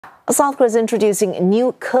South Korea is introducing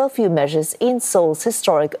new curfew measures in Seoul's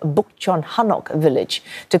historic Bukchon Hanok Village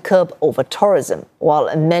to curb over-tourism.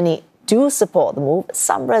 While many do support the move,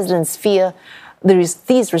 some residents fear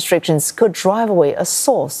these restrictions could drive away a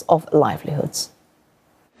source of livelihoods.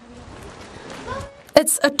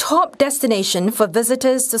 It's a top destination for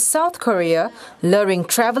visitors to South Korea, luring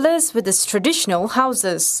travelers with its traditional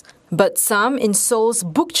houses. But some in Seoul's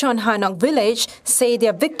Bukchon Hanok Village say they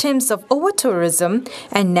are victims of over-tourism,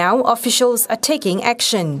 and now officials are taking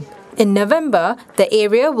action. In November, the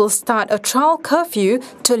area will start a trial curfew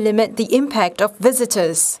to limit the impact of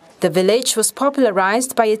visitors. The village was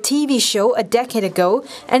popularized by a TV show a decade ago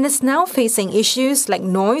and is now facing issues like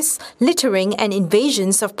noise, littering and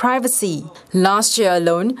invasions of privacy. Last year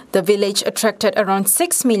alone, the village attracted around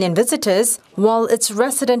 6 million visitors, while its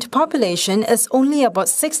resident population is only about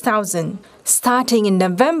 6,000. Starting in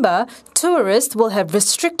November, tourists will have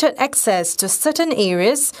restricted access to certain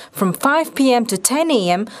areas from 5 p.m. to 10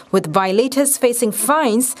 a.m. with violators facing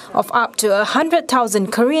fines of up to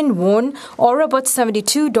 100,000 Korean won or about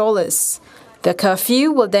 $72. The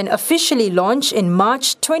curfew will then officially launch in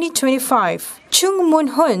March 2025. Chung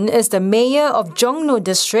Moon-hun is the mayor of Jongno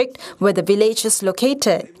district where the village is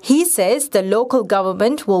located. He says the local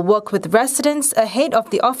government will work with residents ahead of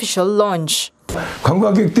the official launch.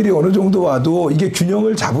 관광객들이 어느 정도 와도 이게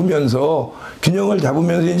균형을 잡으면서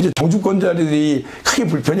이제 정주권자들이 크게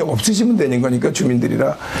불편이 없으시면 되는 거니까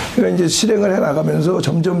주민들이라 그러니까 이제 실행을 해 나가면서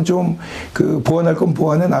점점 좀 그 보완할 건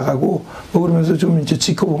보완해 나가고 뭐 그러면서 좀 이제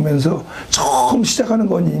지켜보면서 처음 시작하는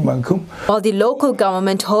거니만큼. While the local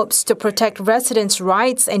government hopes to protect residents'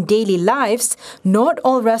 rights and daily lives, not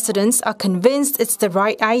all residents are convinced it's the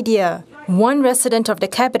right idea. One resident of the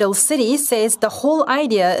capital city says the whole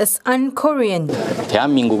idea is un-Korean.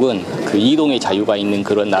 대한민국은 그 이동의 자유가 있는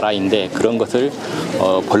그런 나라인데 그런 것을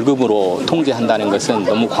벌금으로 통제한다는 것은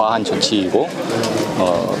너무 과한 조치이고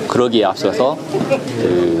그러기에 앞서서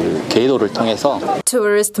그 계도를 통해서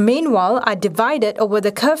Tourists meanwhile are divided over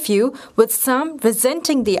the curfew, with some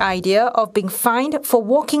resenting the idea of being fined for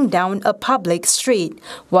walking down a public street,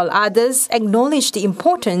 while others acknowledge the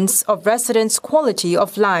importance of residents' quality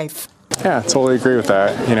of life. Yeah, I totally agree with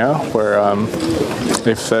that, where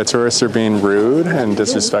if tourists are being rude and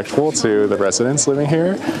disrespectful to the residents living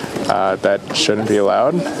here, that shouldn't be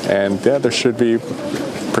allowed. And yeah, there should be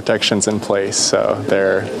protections in place so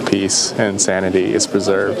their peace and sanity is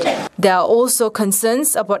preserved. There are also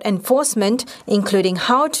concerns about enforcement, including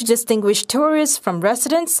how to distinguish tourists from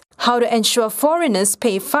residents, how to ensure foreigners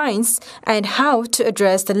pay fines, and how to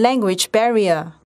address the language barrier.